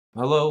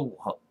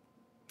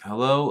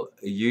Hello,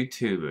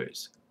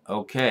 YouTubers.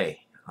 Okay,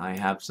 I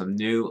have some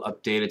new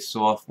updated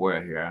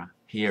software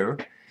here,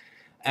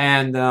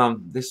 and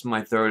this is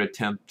my third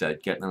attempt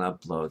at getting an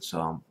upload.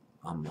 So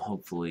I'm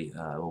hopefully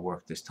it'll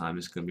work this time.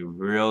 It's gonna be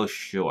real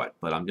short,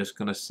 but I'm just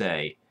gonna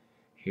say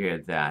here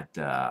that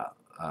the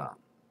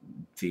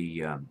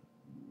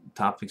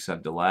topics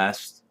of the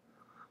last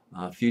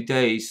few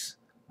days,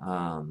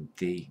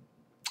 the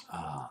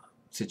uh,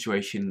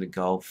 situation in the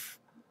Gulf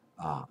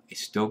is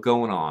still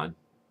going on.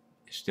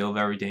 It's still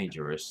very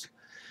dangerous,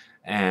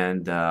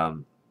 and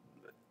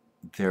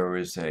there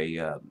is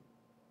a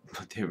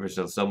there is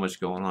so much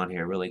going on here.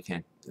 I really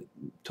can't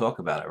talk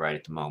about it right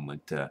at the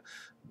moment.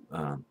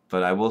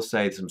 But I will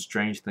say some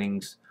strange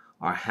things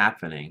are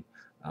happening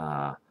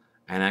and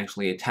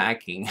actually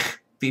attacking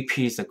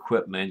BP's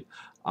equipment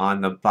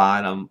on the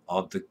bottom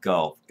of the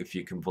Gulf, if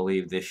you can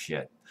believe this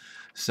shit.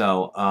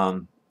 So,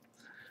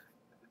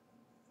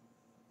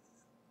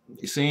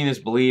 seeing is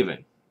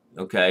believing,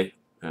 okay?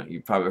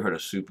 You've probably heard of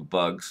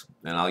superbugs,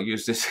 and I'll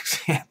use this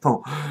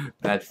example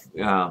that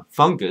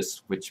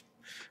fungus, which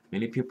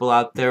many people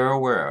out there are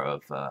aware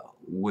of,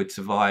 would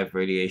survive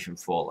radiation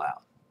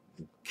fallout.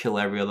 Kill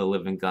every other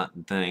living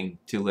thing,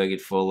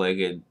 two-legged,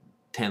 four-legged,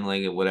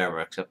 ten-legged, whatever,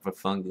 except for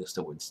fungus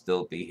that would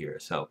still be here.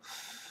 So,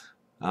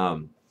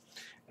 um,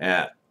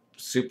 uh,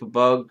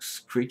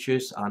 superbugs,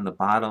 creatures on the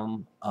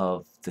bottom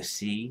of the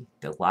sea,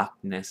 the Loch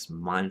Ness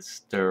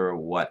monster,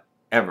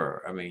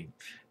 whatever. I mean,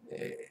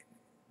 uh,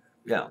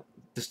 yeah,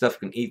 this stuff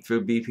can eat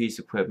through BP's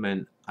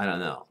equipment. I don't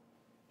know.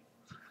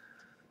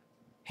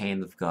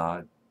 Hand of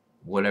God,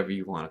 whatever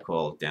you want to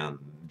call it, down,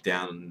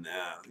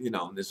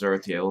 in this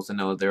earth here. Also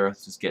know the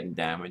earth is getting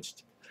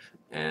damaged,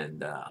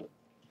 and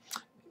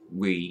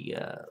we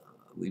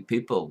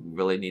people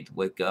really need to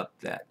wake up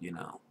that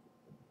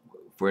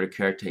if we're the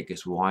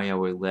caretakers, why are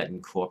we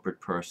letting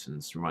corporate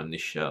persons run the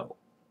show?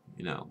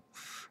 You know,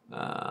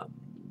 um,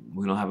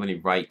 we don't have any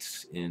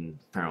rights in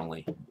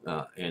apparently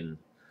in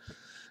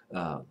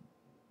uh,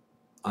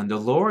 under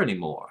law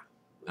anymore.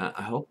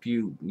 I hope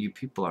you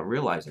people are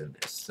realizing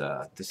this.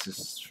 This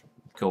is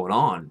going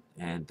on,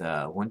 and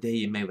one day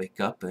you may wake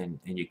up and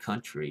your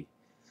country,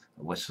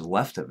 what's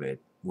left of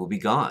it, will be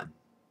gone.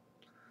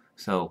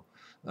 So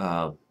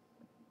uh,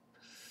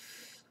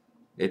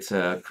 it's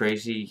a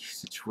crazy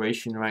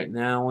situation right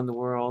now in the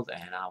world,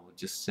 and I would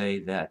just say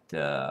that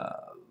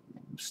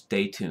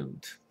stay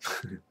tuned.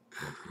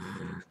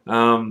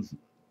 um,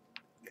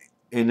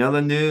 in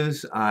other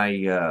news,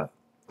 I'm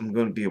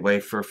going to be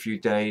away for a few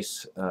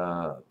days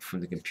from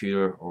the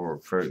computer, or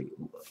for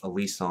at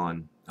least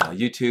on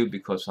YouTube,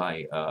 because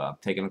I'm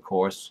taking a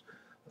course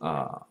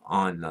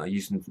on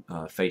using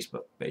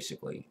Facebook,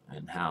 basically,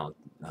 and how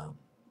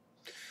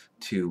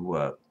to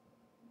uh,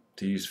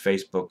 to use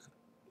Facebook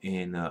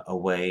in a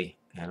way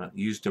and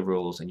use the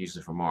rules and use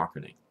it for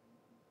marketing.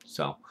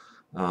 So,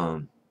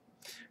 um,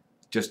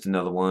 just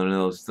another one of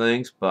those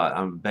things, but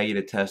I'm a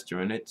beta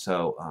tester in it,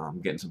 so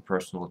I'm getting some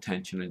personal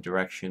attention and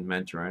direction,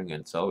 mentoring,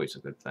 and it's always a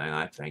good thing,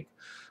 I think.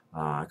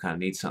 I kind of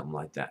need something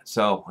like that.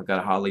 So I got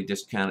a hardly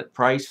discounted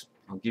price.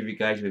 I'll give you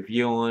guys a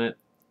review on it,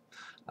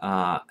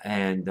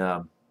 and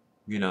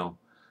you know,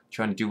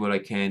 trying to do what I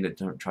can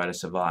to try to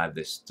survive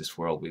this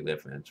world we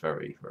live in. It's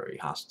very, very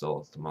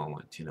hostile at the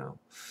moment,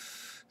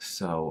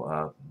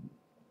 So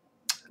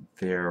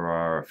there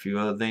are a few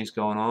other things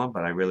going on,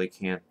 but I really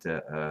can't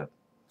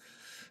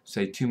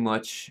say too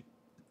much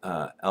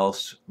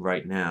else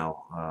right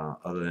now,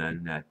 other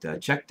than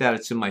that. Check that;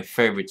 it's in my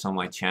favorites on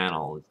my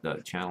channel. The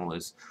channel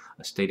is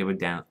a state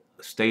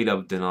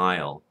of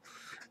denial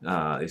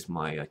is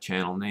my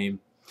channel name,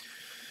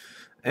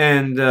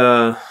 and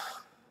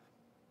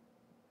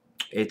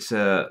it's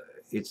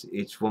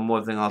it's one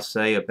more thing I'll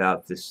say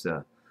about this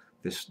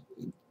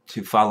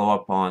to follow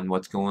up on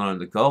what's going on in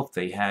the Gulf.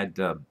 They had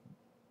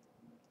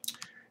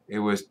it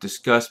was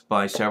discussed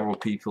by several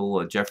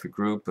people, Jeffrey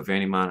Group of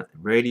Anti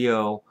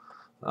Radio.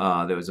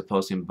 There was a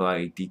posting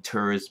by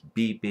Deters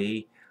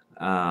BB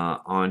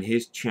on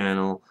his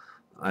channel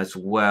as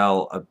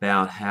well,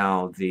 about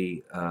how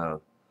the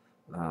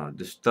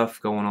stuff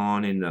going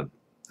on in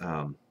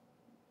um,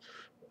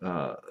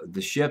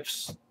 the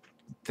ships,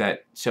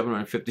 that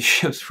 750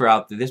 ships were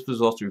out there. This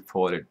was also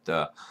reported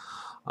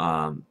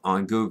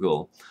on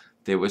Google.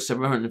 There were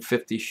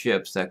 750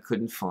 ships that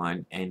couldn't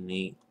find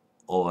any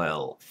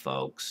oil,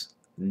 folks.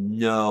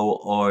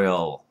 No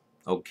oil.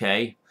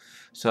 Okay,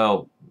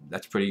 so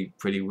that's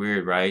pretty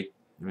weird, right?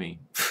 I mean,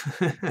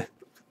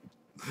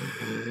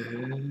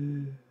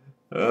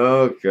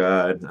 oh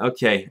God.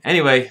 Okay.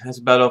 Anyway, that's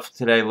about all for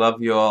today.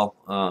 Love you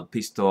all.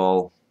 Peace to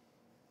all.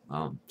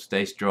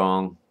 Stay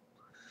strong.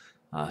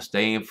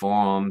 Stay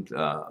informed.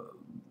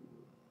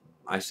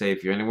 I say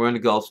if you're anywhere in the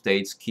Gulf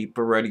states, keep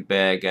a ready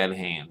bag at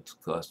hand,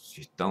 because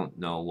you don't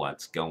know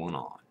what's going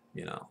on,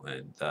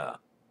 and you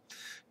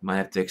might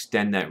have to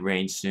extend that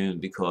range soon,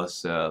 because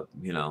so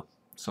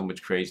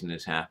much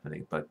craziness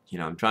happening. But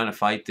I'm trying to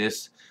fight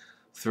this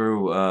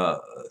through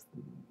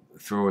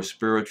through a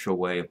spiritual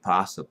way if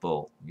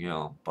possible,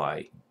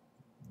 by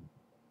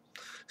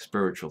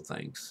spiritual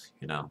things,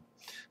 you know.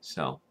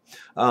 So,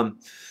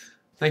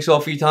 thanks all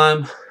for your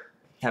time.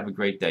 Have a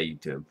great day,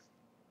 YouTube.